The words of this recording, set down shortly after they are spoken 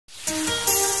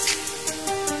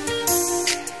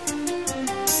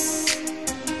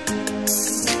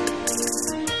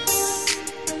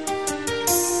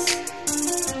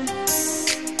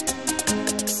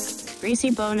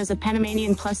Gracie Bon is a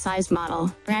Panamanian plus-size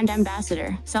model, brand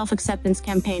ambassador, self-acceptance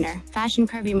campaigner, fashion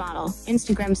curvy model,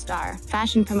 Instagram star,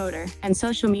 fashion promoter, and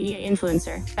social media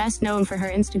influencer, best known for her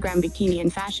Instagram bikini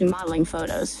and fashion modeling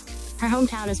photos. Her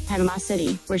hometown is Panama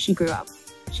City, where she grew up.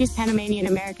 She's Panamanian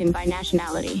American by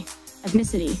nationality.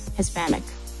 Ethnicity, Hispanic.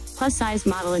 Plus-size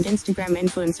model and Instagram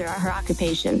influencer are her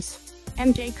occupations.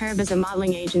 MJ Curve is a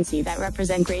modeling agency that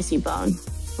represents Gracie Bon.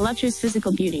 Voluptuous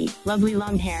physical beauty, lovely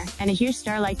long hair, and a huge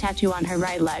star-like tattoo on her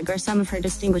right leg are some of her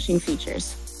distinguishing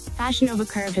features. Fashion Nova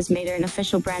Curve has made her an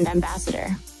official brand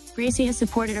ambassador. Gracie has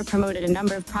supported or promoted a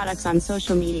number of products on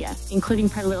social media, including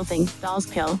Pretty Little Thing, Dolls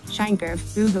Kill, Shine Curve,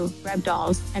 Boohoo, Reb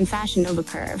Dolls, and Fashion Nova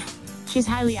Curve. She's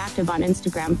highly active on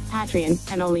Instagram, Patreon,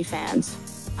 and OnlyFans.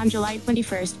 On July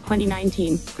 21,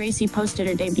 2019, Gracie posted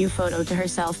her debut photo to her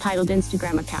self-titled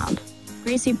Instagram account.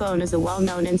 Gracie Bon is a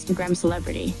well-known Instagram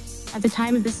celebrity. At the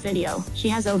time of this video, she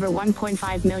has over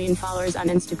 1.5 million followers on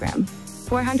Instagram.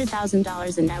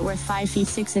 $400,000 in net worth, 5 feet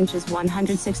 6 inches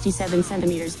 167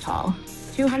 centimeters tall.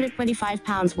 225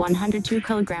 pounds 102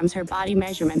 kilograms. Her body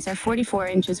measurements are 44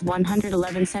 inches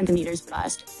 111 centimeters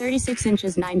bust, 36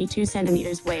 inches 92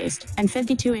 centimeters waist, and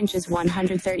 52 inches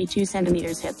 132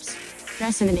 centimeters hips.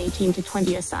 Dress in an 18 to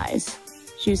 20 size.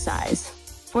 Shoe size: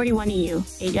 41 EU,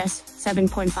 8S,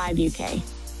 7.5 UK.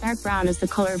 Dark brown is the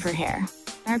color of her hair.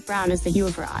 Dark brown is the hue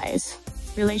of her eyes.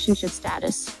 Relationship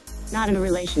status: not in a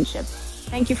relationship.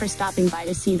 Thank you for stopping by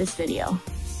to see this video.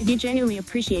 If you genuinely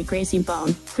appreciate Gracie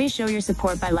Bon, please show your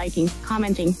support by liking,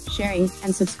 commenting, sharing,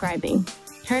 and subscribing.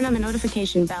 Turn on the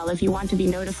notification bell if you want to be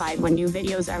notified when new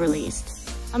videos are released.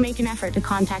 I'll make an effort to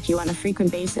contact you on a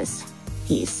frequent basis.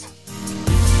 Peace.